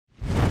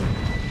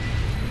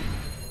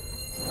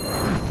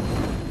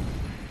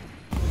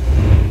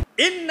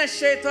inna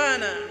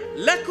shaytana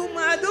lakum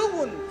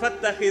aduun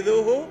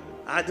fattakhidhuhu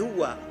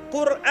aduwa.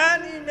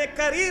 Qur'ani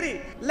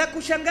imekariri la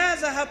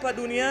kushangaza hapa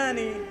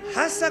duniani,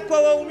 hasa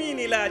kwa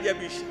waumini, la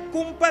ajabisha.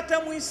 Kumpata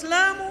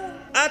Muislamu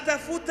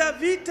atafuta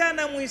vita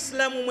na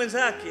Muislamu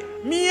mwenzake,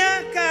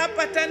 miaka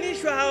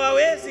apatanishwa,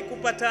 hawawezi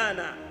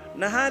kupatana,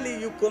 na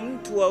hali yuko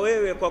mtu wa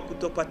wewe kwa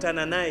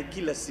kutopatana naye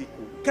kila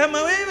siku.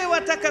 Kama wewe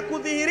wataka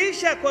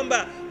kudhihirisha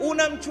kwamba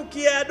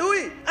unamchukia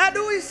adui,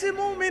 adui si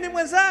muumini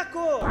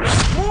mwenzako.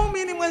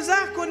 Muumini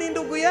mwenzako ni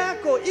ndugu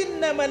yako,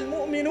 innamal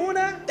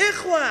mu'minuna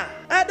ikhwa.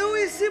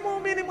 Adui si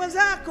muumini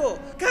mwenzako.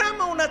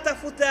 Kama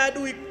unatafuta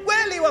adui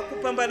kweli wa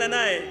kupambana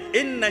naye,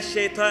 inna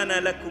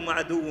shaytana lakum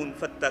aduun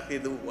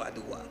fattakhidhuhu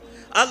aduwa.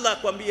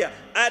 Allah kwambia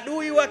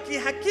adui wa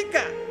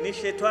kihakika ni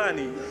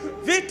Sheytani.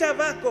 Vita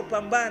vako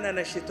pambana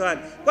na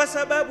Sheytani, kwa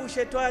sababu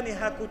Sheytani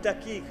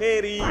hakutakii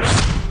kheri.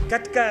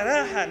 Katika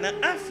raha na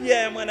afya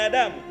ya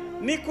mwanadamu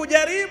ni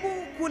kujaribu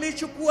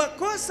kulichukua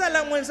kosa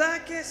la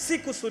mwenzake, si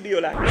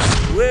kusudio lake.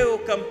 Wewe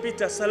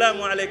ukampita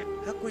salamu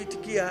alaykum,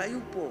 hakuitikia,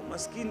 hayupo,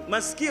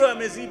 masikio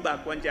ameziba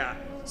kwa njaa.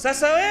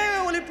 Sasa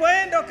wewe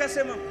ulipoenda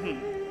ukasema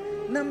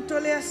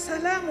namtolea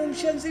salamu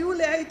mshenzi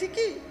yule,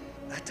 haitikii,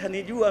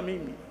 atanijua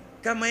mimi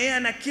kama yeye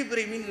ana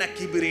kibri, mimi na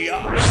kibria.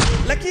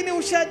 Lakini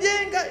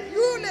ushajenga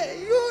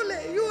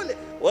yule,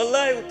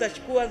 wallahi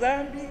utachukua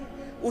dhambi,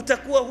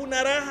 utakuwa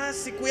huna raha,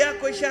 siku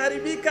yako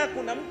ishaharibika.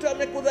 Kuna mtu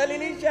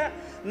amekudhalilisha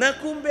na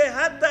kumbe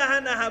hata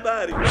hana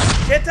habari.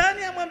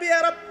 Shetani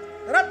amwambia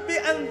Rabbi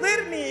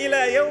anzirni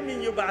ila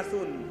yawmin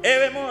yub'athun,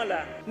 ewe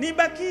Mola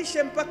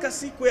nibakishe mpaka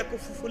siku ya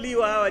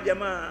kufufuliwa hawa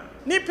jamaa,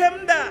 nipe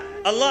muda.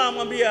 Allah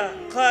amwambia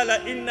qala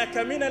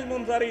innaka minal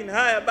munzirin,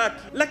 haya baki.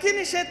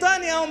 Lakini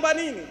Shetani aomba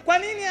nini? Kwa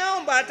nini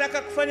aomba?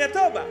 Ataka kufanya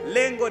toba.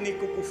 Lengo ni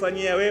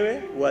kukufanyia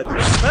wewe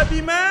wadui.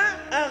 Fabima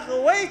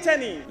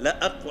aghwaytani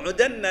la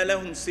aq'udanna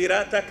lahum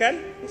siratakal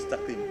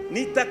mustaqim,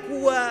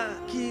 nitakuwa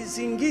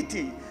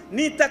kizingiti,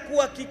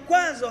 nitakuwa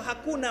kikwazo,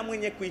 hakuna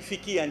mwenye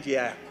kuifikia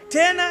njia yako.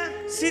 Tena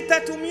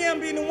sitatumia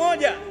mbinu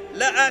moja,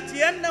 la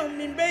atiyannahum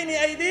min baini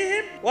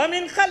aydihim wa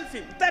min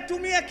khalfi,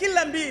 tatumia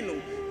kila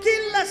mbinu,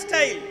 kila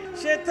style.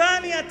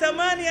 Shetani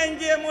atamani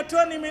aingie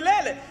motoni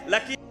milele,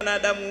 lakini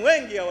wanadamu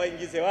wengi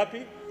hawaingize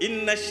wapi?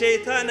 Inna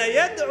shaytana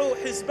yad'u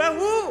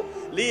hizbahu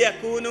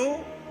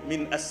liyakunu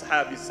min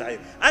ashabi sa'ir,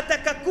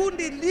 ataka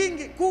kundi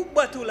lingi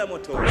kubwa tu la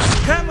moto.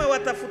 Kama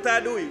watafuta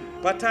adui,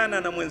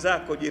 patana na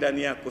mwenzako,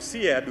 jirani yako,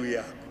 si adui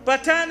yako.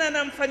 Patana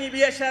na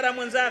mfanyibiashara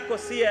mwenzako,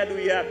 si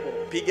adui yako.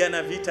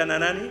 Pigana vita na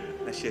nani?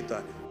 Na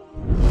Sheytani.